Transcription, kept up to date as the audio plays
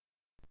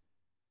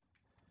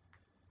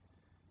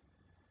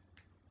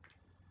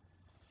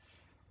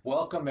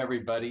Welcome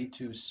everybody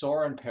to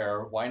Soar and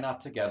Pair, Why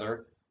Not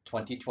Together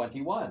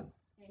 2021.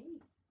 Hey,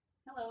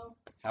 hello.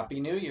 Happy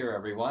New Year,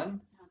 everyone.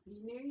 Happy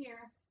New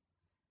Year.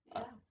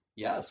 Uh,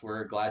 Yeah, yes,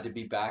 we're glad to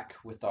be back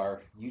with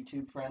our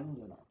YouTube friends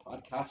and our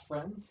podcast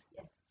friends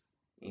yes,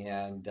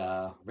 and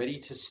ready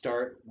to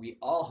start. We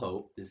all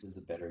hope this is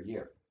a better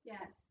year.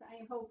 yes.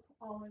 I hope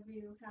all of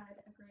you had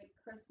a great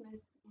Christmas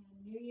and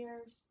New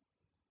Year's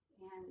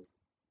and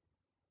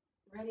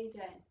ready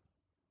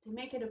to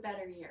make it a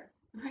better year,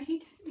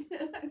 right?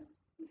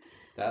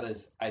 That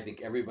is, I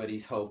think,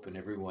 everybody's hope and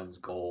everyone's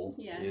goal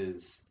Yes.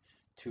 is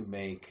to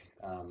make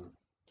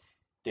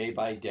day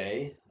by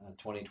day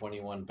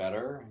 2021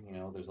 better.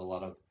 There's a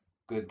lot of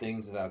good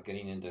things without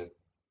getting into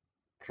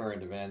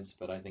current events,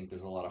 but I think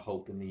there's a lot of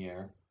hope in the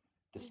air,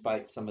 Mhm.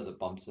 despite some of the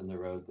bumps in the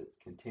road that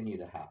continue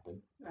to happen.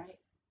 Right.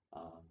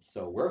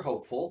 So we're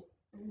hopeful,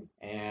 Mhm.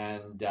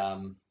 and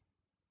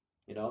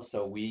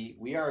so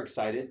we are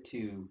excited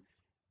to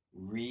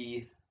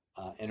re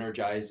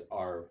energize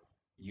our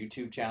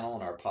YouTube channel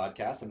and our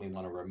podcast, and we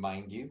want to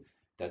remind you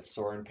that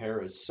Soar and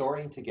Pair is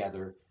soaring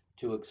together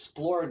to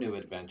explore new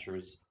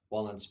adventures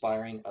while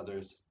inspiring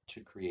others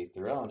to create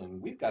their own.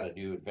 And we've got a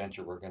new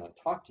adventure we're going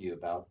to talk to you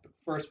about, but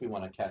first we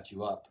want to catch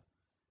you up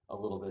a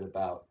little bit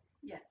about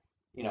Yes.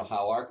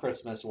 how our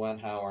Christmas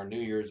went, how our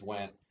New Year's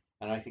went.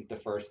 And I think the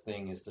first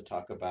thing is to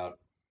talk about,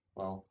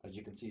 well, as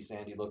you can see,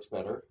 Sandy looks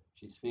better.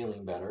 She's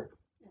feeling better.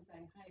 As I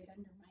hide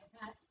under my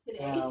hat today.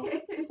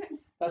 Well,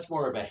 that's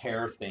more of a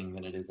hair thing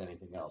than it is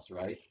anything else,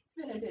 right? It's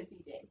been a busy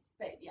day,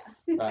 but yeah.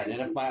 Right.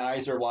 And if my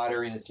eyes are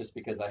watering, it's just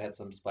because I had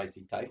some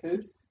spicy Thai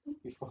food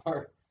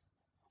before.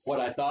 What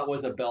I thought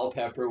was a bell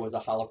pepper was a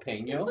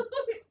jalapeno.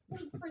 It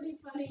was pretty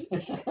funny.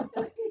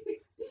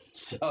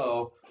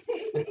 So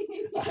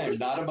I'm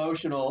not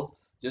emotional,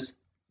 just,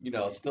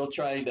 still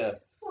trying to,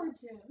 Poor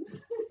Jim.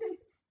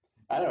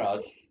 I don't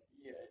know,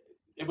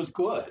 it was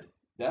good,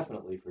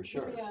 definitely, for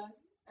sure. Yeah,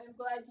 I'm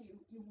glad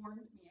you warned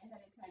me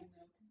ahead of time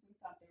though, because we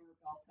thought they were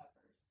bell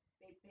peppers.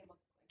 They looked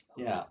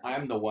like bell Yeah,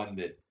 I'm peppers. the one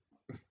that,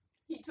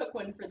 He took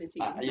one for the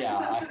team.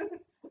 yeah,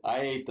 I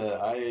ate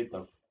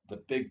the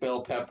big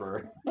bell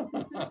pepper.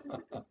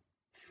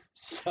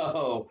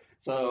 So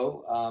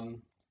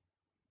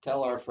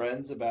tell our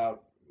friends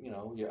about,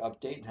 your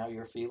update and how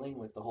you're feeling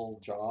with the whole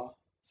jaw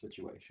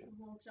situation.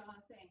 The whole jaw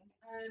thing.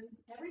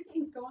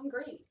 Everything's going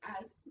great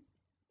as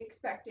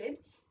expected.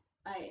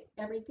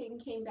 Everything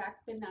came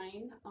back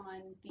benign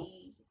on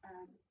the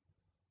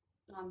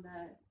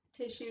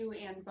tissue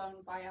and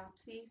bone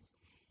biopsies.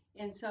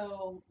 And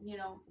so,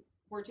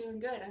 we're doing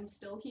good. I'm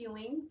still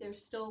healing.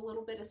 There's still a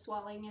little bit of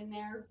swelling in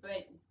there,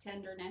 but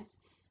tenderness,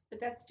 but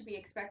that's to be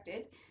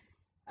expected.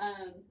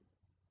 Um,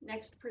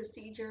 Next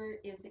procedure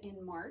is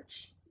in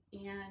March,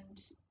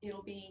 and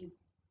it'll be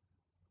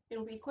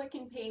quick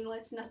and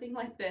painless, nothing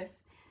like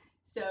this.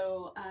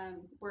 So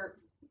we're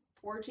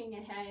forging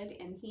ahead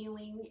and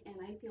healing, and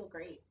I feel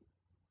great.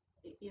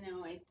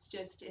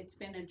 It's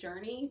been a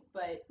journey,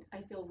 but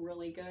I feel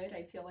really good.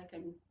 I feel like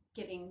I'm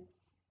getting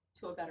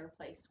to a better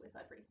place with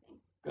everything.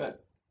 Good.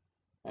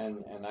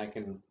 And I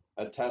can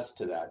attest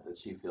to that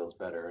she feels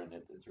better, and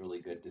it's really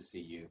good to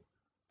see you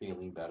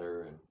feeling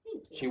better. And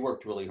Thank she you.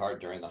 worked really hard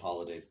during the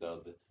holidays,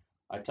 though.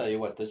 I tell you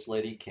what, this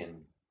lady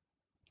can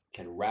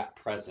wrap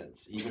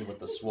presents even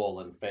with a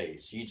swollen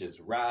face. She just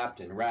wrapped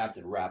and wrapped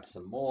and wrapped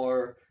some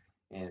more,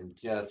 and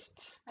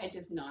just, I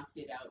just knocked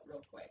it out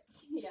real quick.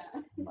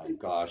 Yeah. my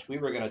gosh, we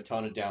were going to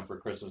tone it down for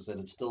Christmas, and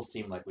it still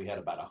seemed like we had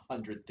about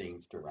 100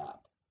 things to wrap.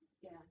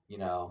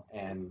 Yeah.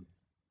 And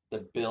the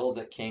bill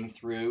that came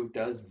through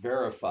does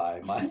verify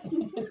my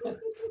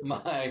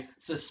my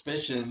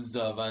suspicions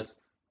of us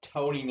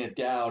toning it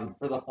down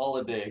for the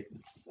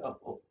holidays.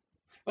 So,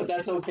 but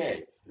that's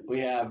okay. We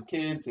have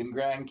kids and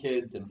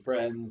grandkids and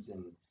friends,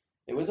 and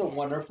it was a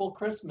wonderful Yes.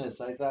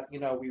 Christmas. I thought,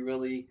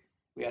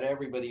 we had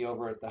everybody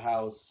over at the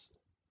house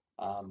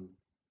um,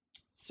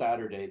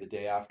 Saturday, the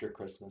day after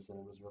Christmas, and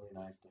it was really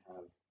nice to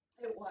have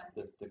It the,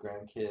 was. the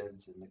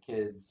grandkids and the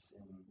kids,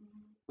 and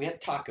Mhm. we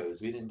had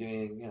tacos. We didn't do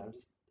anything,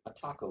 just a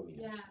taco meal.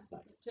 It Yeah, was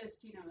nice.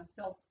 just, a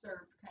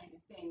self-serve kind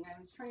of thing. I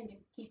was trying to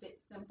keep it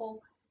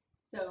simple,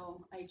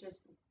 so I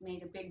just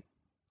made a big,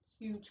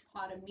 huge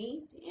pot of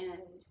meat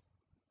and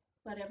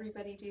let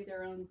everybody do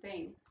their own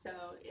thing.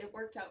 So it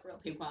worked out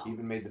really well.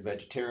 Even made the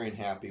vegetarian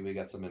happy. We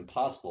got some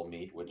impossible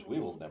meat, which we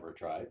will Mhm. never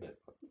try, but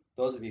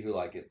those of you who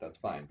like it, that's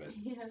fine. But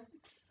Yeah,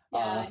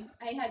 uh, yeah.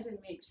 I had to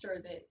make sure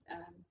that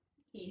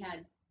he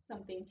had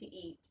something to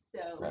eat.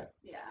 So right,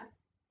 yeah,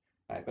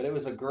 right. But it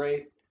was a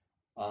great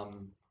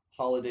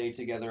holiday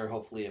together.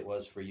 Hopefully, it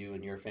was for you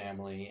and your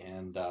family.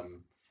 And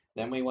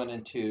then we went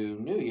into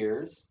New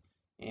Year's,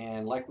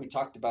 and like we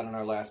talked about in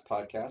our last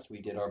podcast,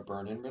 we did our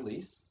burn yes, and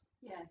release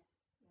yes,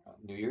 yes.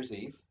 New Year's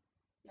Eve.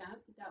 Yeah,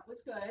 that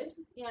was good.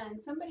 And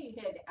somebody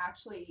had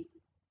actually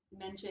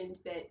mentioned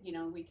that,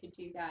 we could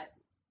do that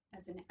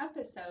as an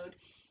episode.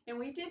 And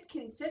we did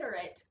consider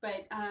it,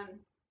 but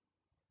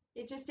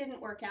it just didn't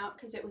work out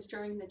because it was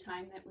during the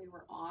time that we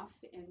were off.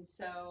 And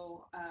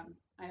so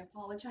I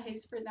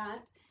apologize for that.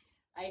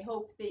 I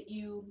hope that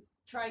you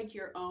tried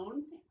your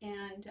own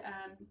and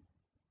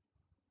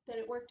that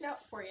it worked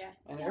out for you.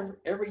 And Yeah.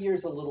 every year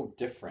is a little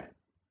different.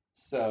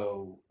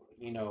 So,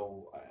 you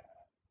know,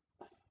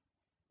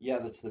 yeah,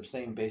 that's the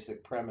same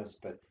basic premise,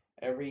 but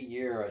every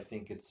year I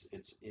think it's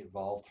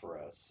evolved for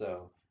us.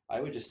 So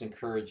I would just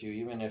encourage you,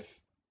 even if,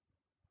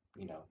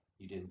 you know,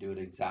 you didn't do it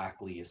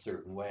exactly a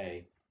certain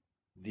way,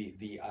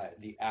 the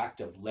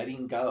act of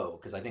letting go,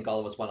 because I think all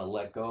of us want to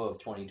let go of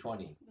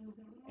 2020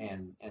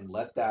 Hmm. and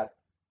let that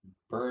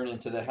burn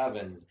into the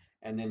heavens,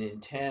 and then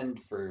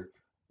intend for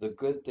the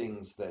good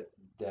things that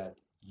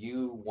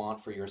you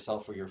want for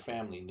yourself or your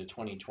family into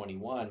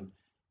 2021.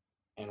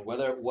 And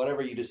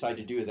whatever you decide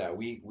to do with that,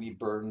 we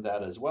burn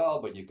that as well,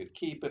 but you could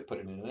keep it, put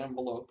it in an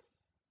envelope.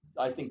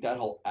 I think that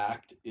whole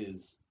act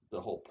is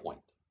the whole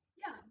point.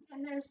 Yeah,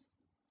 and there's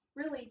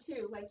really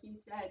too, like you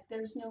said,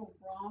 there's no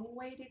wrong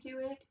way to do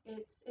it.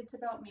 It's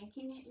about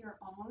making it your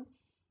own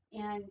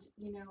and,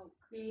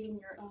 creating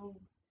your own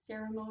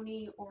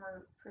ceremony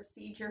or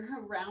procedure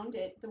around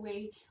it the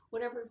way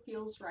whatever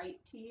feels right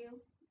to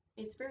you.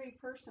 It's very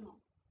personal.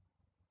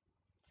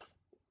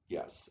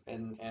 Yes,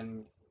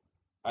 and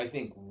I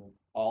think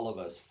all of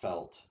us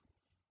felt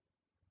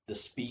the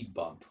speed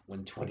bump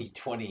when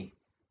 2020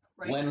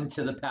 Right. went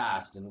into the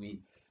past, and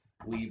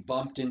we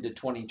bumped into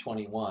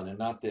 2021. And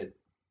not that,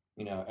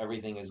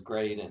 everything is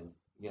great, and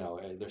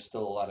there's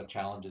still a lot of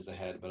challenges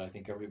ahead, but I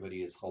think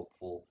everybody is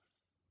hopeful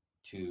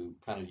to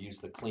kind of use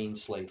the clean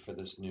slate for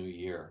this new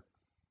year.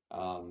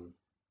 um,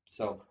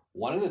 so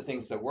one of the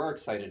things that we're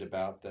excited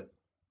about, that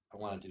I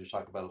wanted to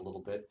talk about a little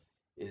bit,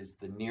 is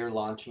the near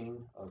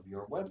launching of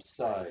your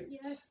website,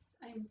 Yes,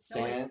 I'm so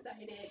San,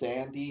 excited.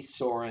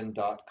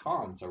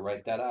 sandysoren.com. So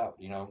write that out.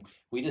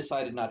 We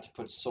decided not to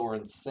put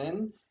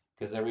Sorensen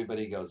because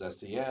everybody goes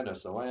Sen,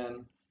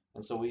 Son.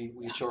 And so we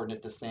Yeah, shortened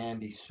it to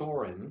Sandy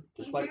Soren,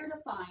 just like easier to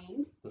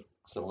find. the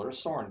similar to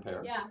Soren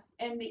pair. Yeah,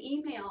 and the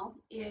email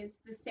is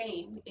the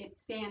same.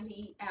 It's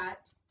sandy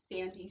at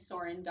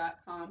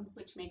sandysoren.com,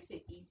 which makes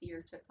it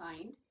easier to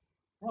find.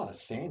 A lot of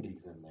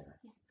Sandys in there.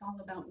 Yeah, it's all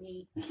about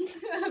me,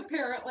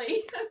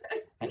 apparently.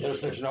 And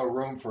there's no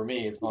room for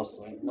me. It's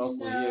mostly you.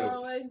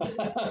 No, I'm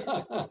just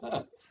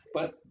kidding.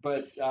 But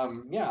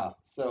yeah.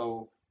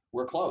 So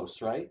we're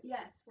close, right?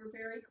 Yes, we're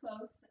very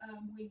close.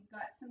 We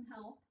got some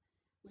help.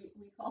 We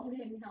called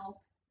in help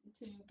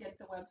to get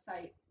the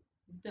website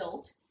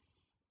built,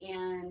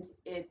 and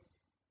it's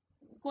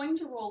going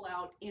to roll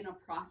out in a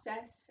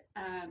process.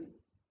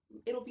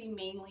 It'll be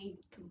mainly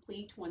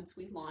complete once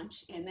we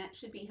launch, and that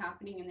should be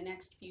happening in the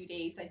next few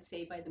days. I'd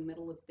say by the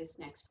middle of this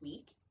next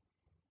week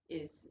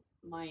is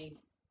my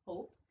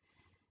hope.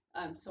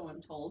 So I'm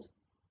told.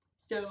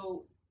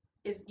 So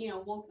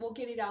we'll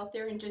get it out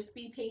there and just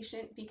be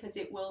patient because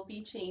it will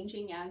be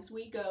changing as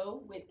we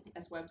go with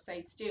as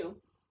websites do.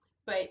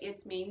 But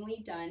it's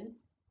mainly done,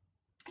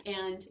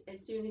 and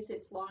as soon as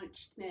it's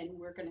launched, then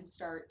we're going to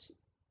start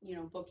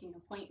booking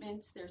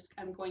appointments.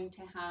 I'm going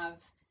to have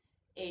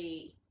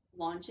a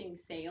launching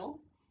sale,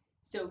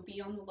 so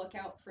be on the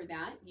lookout for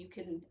that. You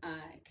can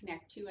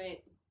connect to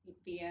it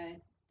via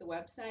the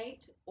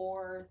website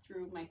or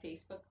through my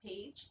Facebook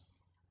page.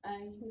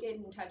 You can get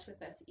in touch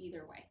with us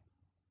either way.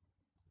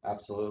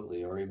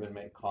 Absolutely. Or even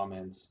make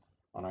comments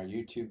on our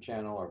YouTube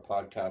channel or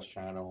podcast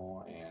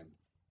channel. And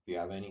if you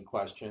have any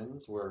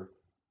questions, we're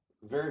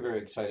very, very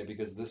excited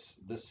because this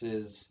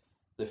is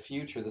the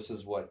future. This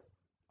is what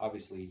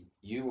obviously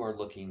you are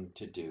looking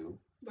to do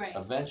Right.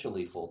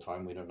 eventually full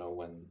time. We don't know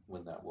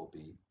when that will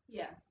be.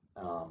 Yeah.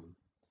 Um,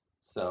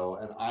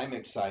 and I'm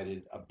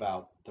excited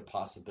about the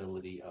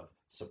possibility of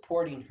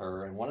supporting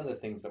her. And one of the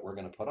things that we're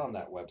going to put on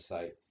that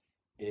website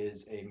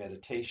is a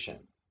meditation.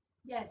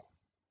 Yes.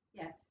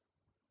 Yes.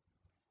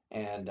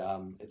 And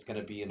it's going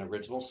to be an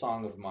original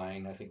song of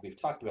mine, I think we've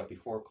talked about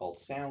before, called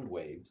Sound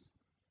Waves.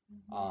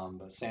 Mm-hmm.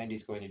 But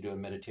Sandy's going to do a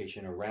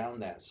meditation around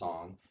that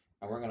song,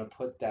 and we're going to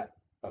put that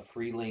a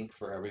free link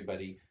for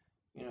everybody.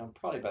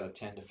 Probably about a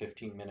 10 to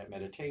 15-minute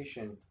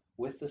meditation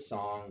with the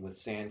song, with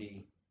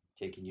Sandy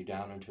taking you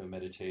down into a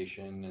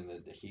meditation,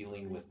 and the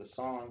healing with the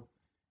song,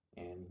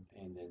 and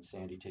then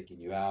Sandy taking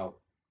you out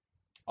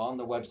on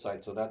the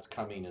website. So that's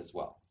coming as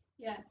well.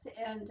 Yes,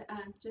 and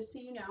just so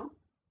you know,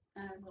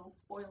 a little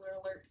spoiler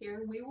alert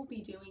here, we will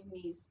be doing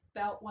these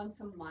about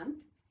once a month.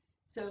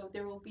 So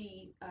there will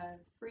be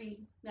free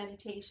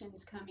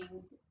meditations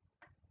coming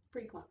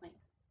frequently.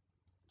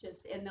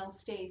 And they'll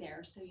stay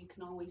there, so you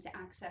can always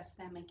access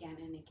them again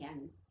and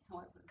again,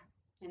 however,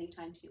 many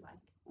times you like.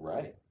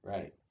 Right,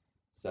 right.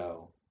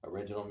 So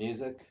original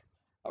music,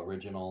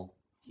 original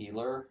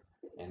healer,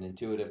 and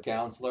intuitive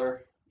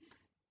counselor.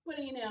 What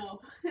do you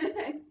know?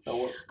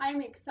 So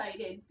I'm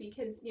excited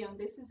because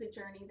this is a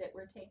journey that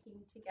we're taking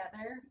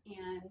together,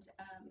 and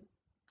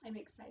I'm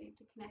excited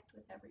to connect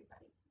with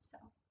everybody. So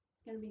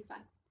it's going to be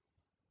fun.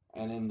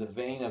 And in the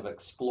vein of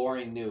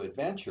exploring new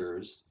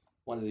adventures,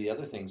 one of the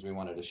other things we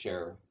wanted to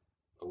share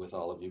with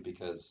all of you,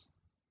 because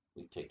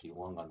we take you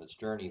along on this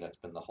journey, that's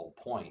been the whole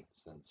point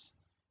since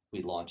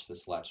we launched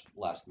this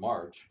last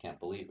March. Can't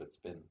believe it's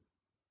been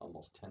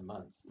almost 10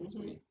 months since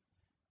Mm-hmm. we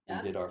we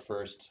Yeah. did our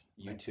first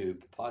Quick.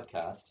 YouTube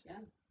podcast. Yeah.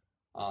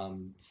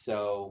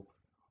 So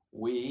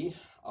we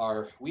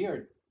are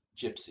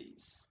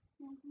gypsies.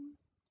 Hmm.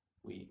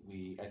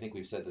 We I think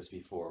we've said this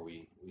before.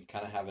 We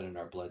kind of have it in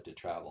our blood to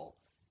travel.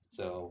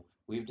 So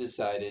we've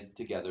decided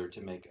together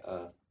to make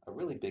a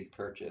really big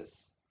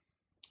purchase.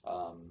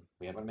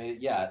 We haven't made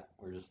it yet.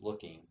 We're just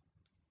looking.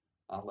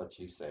 I'll let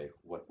you say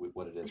what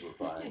it is we're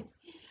buying.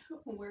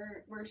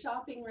 We're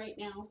shopping right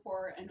now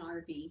for an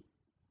RV,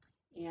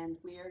 and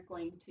we are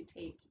going to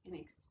take an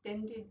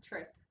extended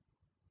trip,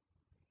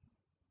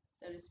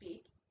 so to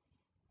speak,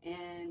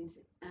 and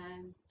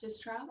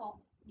just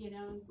travel.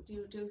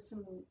 Do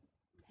some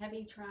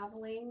heavy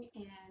traveling,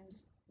 and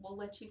we'll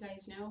let you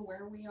guys know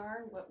where we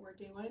are, what we're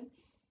doing.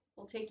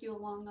 We'll take you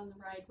along on the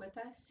ride with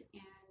us,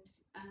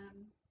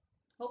 and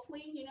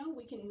hopefully,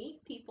 we can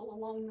meet people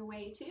along the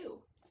way too,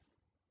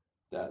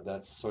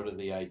 That's sort of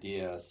the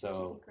idea. which would be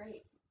So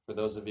great. for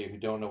those of you who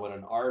don't know what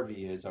an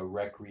RV is, a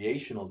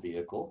recreational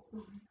vehicle,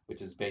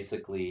 which is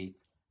basically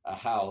a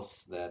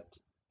house that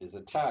is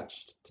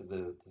attached to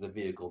the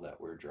vehicle that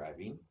we're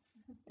driving,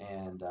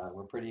 and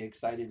we're pretty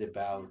excited Yeah.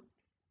 about.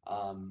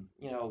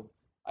 You know,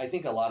 I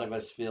think a lot of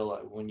us feel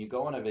when you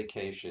go on a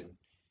vacation,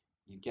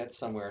 you get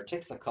somewhere. It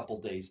takes a couple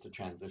days to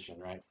transition,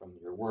 right, from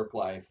your work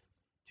life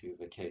to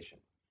vacation,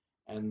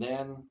 and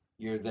then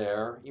you're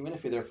there. Even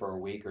if you're there for a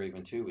week or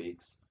even 2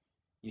 weeks,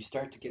 you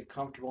start to get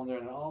comfortable in there,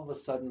 and all of a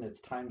sudden, it's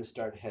time to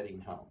start heading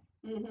home.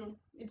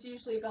 It's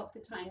usually about the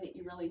time that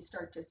you really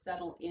start to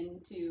settle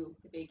into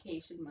the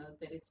vacation mode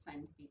that it's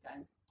time to be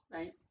done,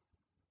 right?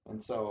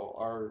 And so,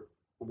 our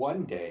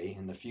one day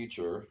in the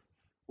future,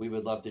 we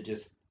would love to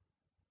just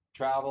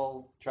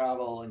travel,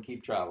 travel, and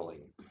keep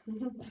traveling.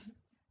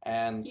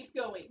 And Keep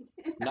going.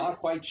 not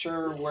quite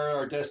sure where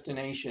our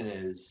destination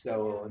is.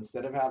 So, Yeah.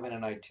 instead of having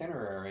an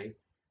itinerary,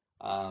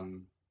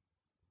 um,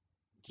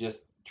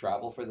 just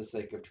travel for the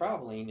sake of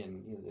traveling.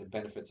 And the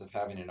benefits of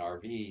having an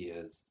RV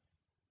is,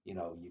 you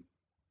know,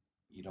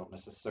 you don't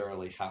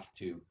necessarily have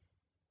to,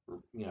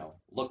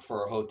 look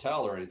for a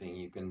hotel or anything.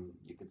 You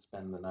can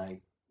spend the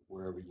night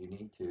wherever you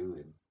need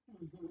to, and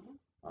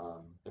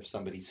Hmm. if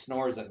somebody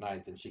snores at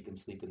night, then she can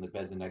sleep in the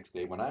bed the next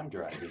day when I'm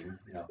driving,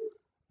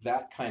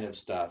 that kind of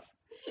stuff.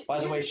 By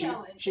the New way, she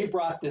challenges.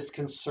 brought this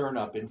concern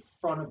up in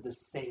front of the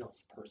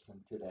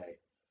salesperson today.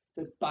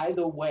 Said, by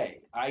the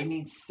way, I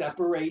need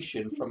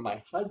separation from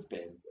my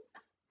husband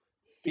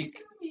bec-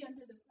 Throw me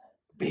under the bus.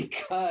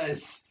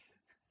 because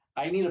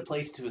I need a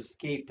place to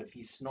escape if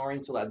he's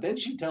snoring so loud. Then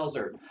she tells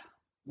her,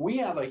 we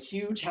have a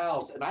huge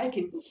house and I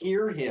can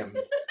hear him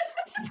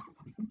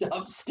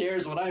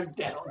upstairs when I'm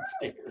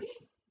downstairs.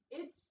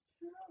 It's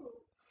true.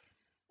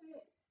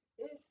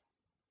 It's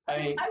I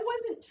mean, I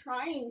wasn't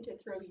trying to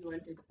throw you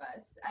under the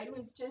bus. I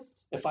was just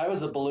if I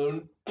was a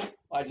balloon,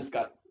 I just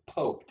got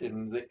poked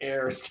and the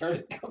air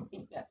started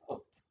coming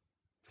out.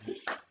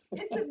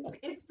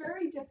 it's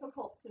very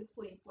difficult to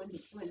sleep when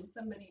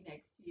somebody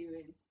next to you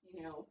is,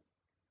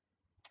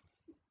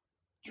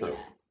 True. yeah.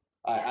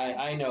 I, Yeah.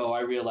 I, I know.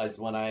 I realize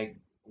when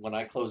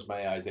I close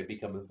my eyes, I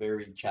become a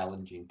very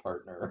challenging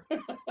partner. So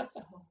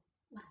loud.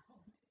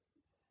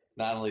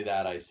 Not only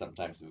that, I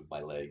sometimes move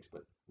my legs,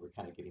 but we're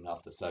kind of getting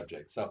off the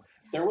subject. So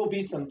there will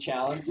be some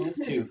challenges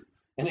to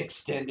an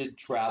extended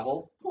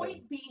travel.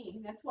 Point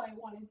being, that's why I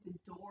wanted the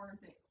door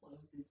that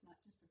closes, not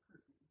just a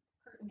curtain.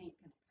 Curtain ain't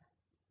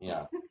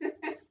Yeah, gonna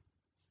cut.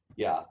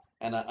 yeah.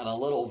 And a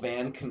little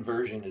van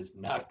conversion is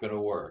not going to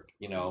work.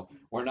 Mm-mm.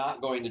 We're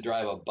not going to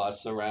drive a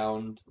bus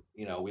around.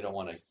 We don't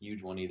want a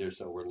huge one either.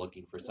 So we're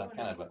looking for We some want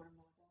to kind be of a more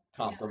mobile. Yeah.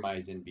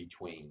 compromise in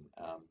between.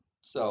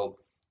 So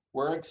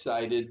we're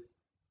excited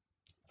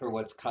for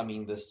what's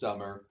coming this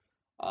summer.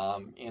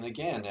 And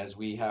again, as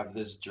we have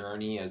this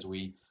journey, as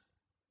we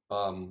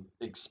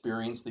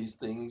experience these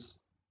things,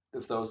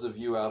 if those of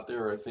you out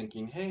there are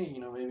thinking, hey,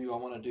 maybe I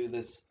want to do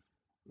this,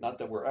 not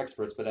that we're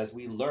experts, but as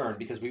we learn,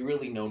 because we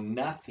really know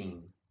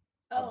nothing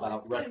Oh,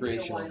 about it's gonna be a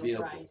recreational wild ride.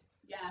 vehicles.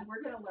 Yeah,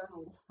 we're gonna learn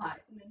a lot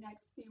in the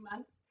next few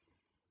months.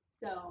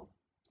 So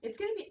it's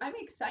gonna be. I'm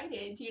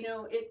excited.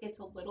 It's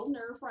a little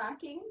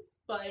nerve-wracking,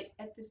 but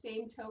at the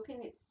same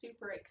token, it's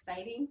super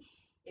exciting.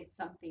 It's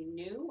something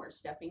new. We're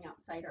stepping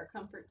outside our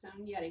comfort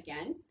zone yet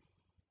again,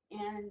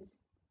 and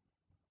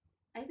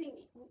I think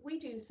we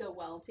do so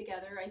well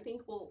together. I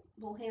think we'll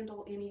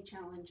handle any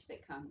challenge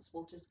that comes.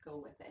 We'll just go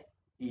with it.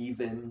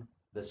 Even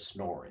the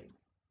snoring.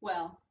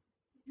 Well,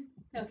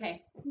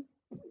 okay.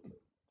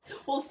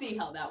 We'll see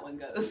how that one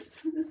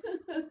goes.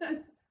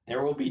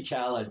 There will be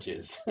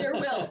challenges. There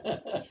will.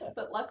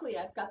 But luckily,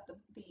 I've got the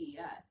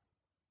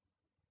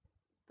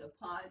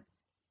pods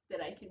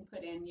that I can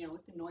put in,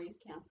 with the noise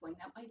canceling.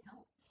 That might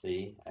help.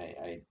 See,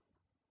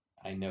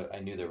 I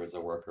knew there was a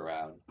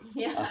workaround. Uh,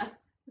 Yeah.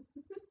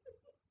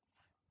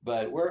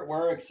 but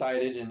we're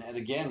excited, and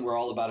again, we're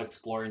all about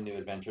exploring new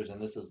adventures, and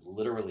this is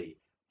literally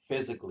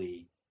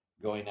physically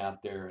going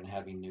out there and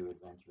having new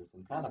adventures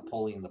and kind of Mhm.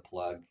 pulling the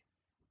plug,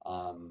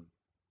 um,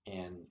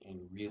 and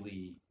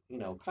really,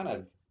 kind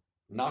of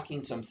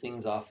knocking some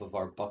things off of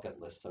our bucket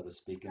list, so to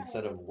speak,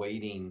 instead Right. of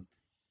waiting,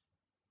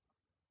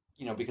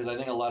 because I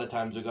think a lot of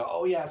times we go,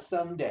 oh yeah,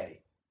 someday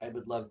I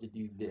would love to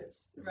do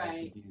this, I'd love to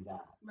Right, do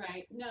that.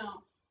 right.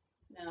 No,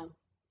 no.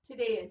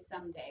 Today is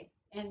someday.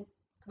 And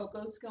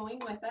Coco's going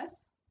with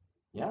us.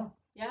 Yeah.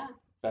 Yeah, In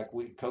fact,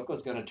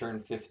 Coco's going to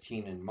turn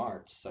 15 in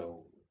March,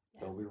 so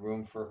yeah. there'll be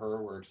room for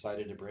her. We're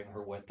excited to bring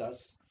her with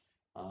us.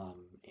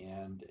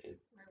 And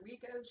Where we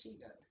go, she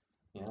goes.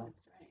 yeah,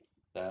 That's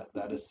right.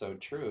 that is so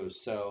true.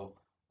 So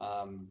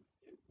um,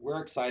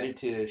 we're excited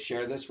to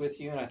share this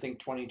with you, and I think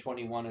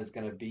 2021 is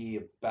going to be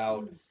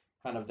about Mm,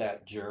 kind of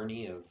that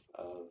journey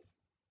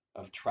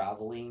of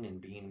traveling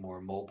and being more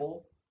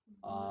mobile.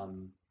 mhm.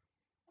 Um,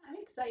 I'm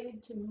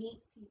excited to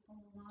meet people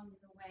along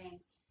the way.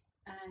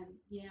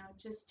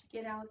 Just to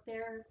get out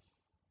there,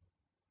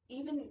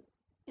 even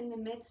in the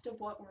midst of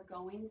what we're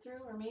going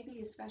through, or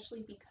maybe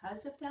especially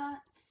because of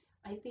that,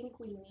 I think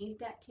we need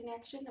that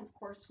connection. Of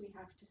course, we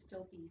have to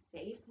still be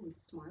safe and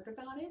smart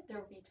about it. There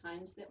will be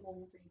times that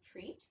we'll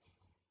retreat,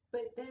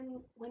 but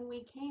then when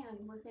we can,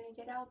 we're going to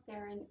get out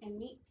there and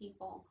meet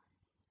people.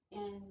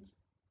 And,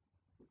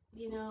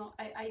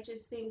 I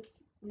just think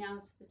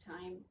now's the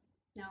time.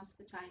 Now's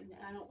the time.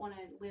 I don't want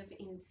to live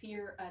in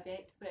fear of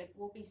it, but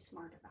we'll be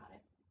smart about it.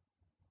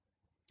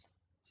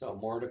 so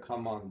more to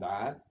come on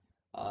that.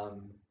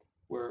 Um,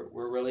 we're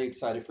really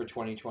excited for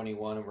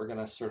 2021, and we're going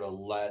to sort of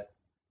let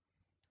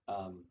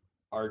um,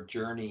 our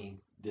journey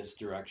this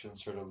direction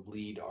sort of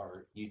lead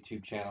our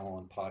YouTube channel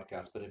and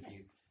podcast. But if you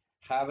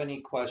Yes. have any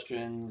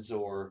questions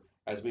or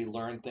as we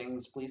learn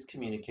things, please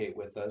communicate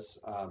with us.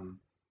 I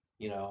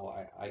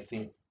Yes.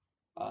 think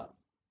uh,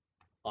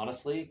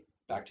 honestly,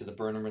 back to the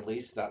burn and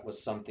release, that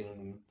was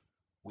something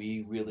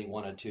we really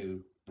wanted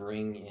to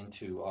bring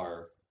into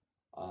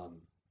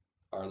um,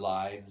 our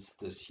lives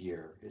this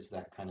year is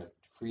that kind of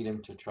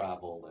freedom to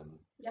travel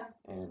Yeah.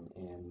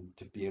 and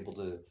to be able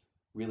to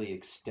really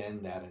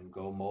extend that and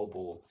go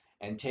mobile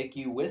and take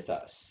you with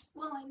us.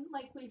 Well, and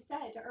like we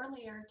said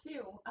earlier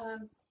too,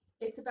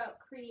 it's about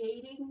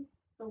creating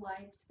the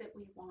lives that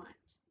we want.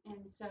 And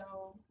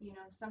so,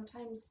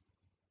 sometimes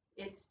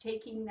it's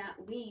taking that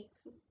leap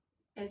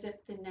as if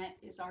the net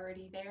is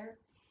already there,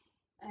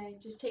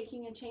 just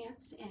taking a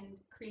chance and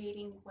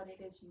creating what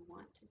it is you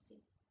want to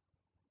see.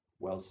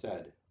 Well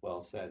said.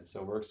 Well said.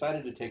 So we're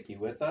excited to take you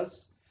with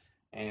us,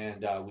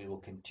 and we will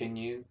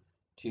continue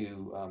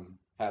to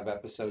have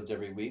episodes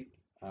every week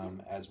Yeah.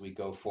 as we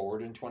go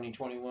forward in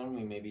 2021.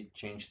 We maybe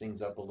change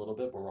things up a little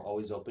bit, but we're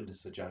always open to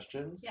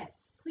suggestions.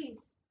 Yes,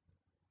 please.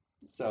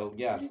 So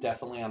yes,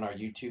 definitely on our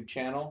YouTube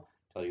channel.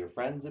 Tell your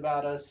friends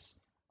about us.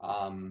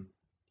 Um,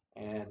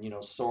 and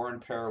Soar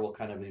and Para will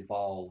kind of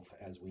evolve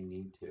as we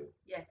need to.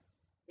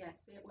 Yes, yes,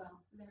 it will.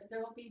 There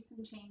will be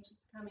some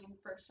changes coming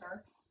for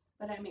sure,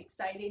 but I'm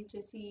excited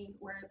to see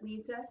where it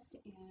leads us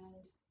and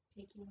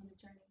take you on the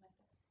journey with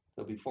us.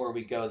 So before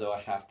we go, though,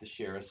 I have to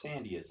share a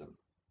Sandyism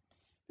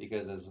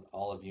because, as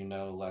all of you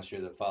know, last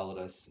year that followed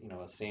us, a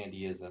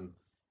Sandyism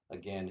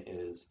again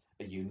is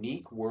a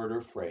unique word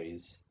or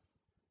phrase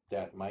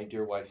that my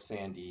dear wife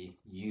Sandy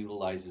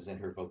utilizes in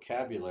her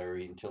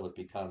vocabulary until it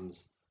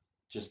becomes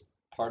just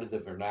part of the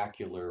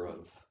vernacular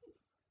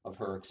of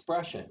her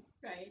expression.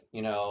 Right.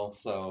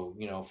 So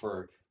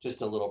for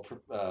just a little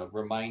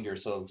reminder,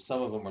 so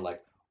some of them are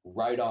like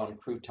right on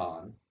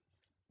crouton,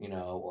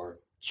 or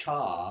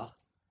cha,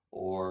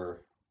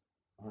 or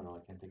I don't know,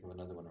 I can't think of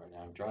another one right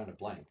now. I'm drawing a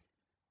blank.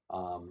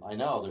 I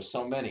know there's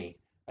so many.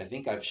 I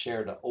think I've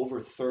shared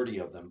over 30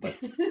 of them, but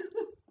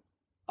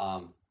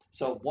um,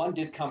 so one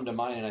did come to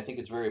mind, and I think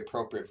it's very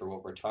appropriate for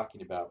what we're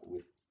talking about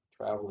with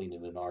traveling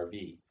in an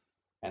RV,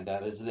 and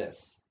that is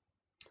this: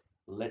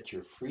 let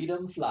your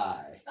freedom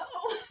fly.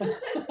 Oh,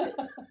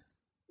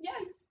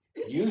 yes.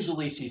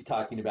 Usually she's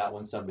talking about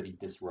when somebody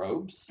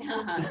disrobes,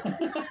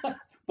 Uh-huh.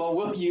 but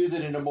we'll use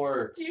it in a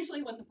more It's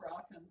usually when the bra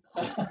comes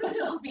off.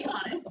 I'll be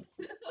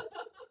honest.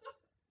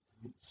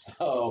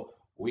 so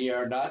we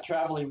are not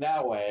traveling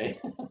that way.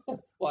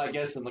 Well, I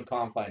guess in the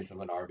confines of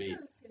an I RV. was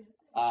gonna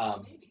say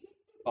Um, maybe.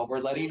 but we're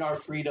letting our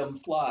freedom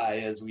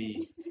fly as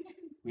we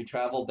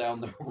travel down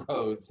the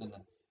roads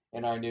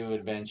in our new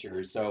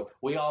adventures. So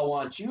we all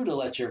want you to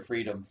let your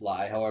freedom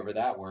fly, however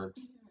that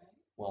works.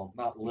 Well,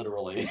 not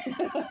literally.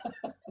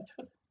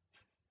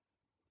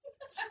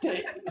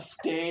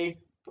 Stay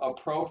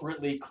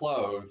appropriately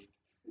clothed,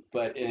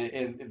 but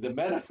in the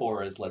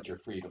metaphor is let your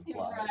freedom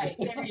fly. Right.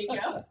 There you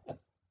go.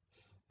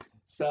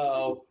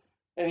 So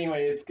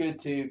anyway, it's good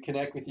to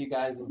connect with you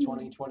guys in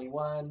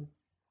 2021.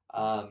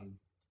 Um,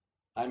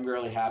 I'm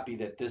really happy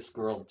that this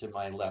girl to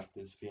my left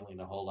is feeling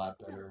a whole lot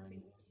Oh, better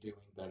and thank doing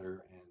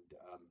better. And,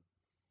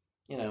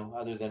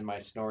 other than my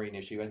snoring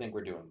issue, I think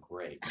we're doing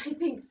great. you. I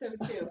think so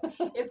too.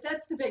 If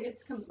that's the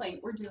biggest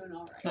complaint, we're doing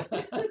all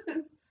right.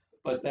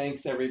 But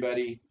thanks,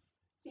 everybody.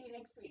 See you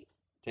next week.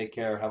 Take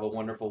care. Have a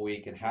wonderful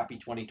week and happy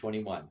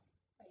 2021.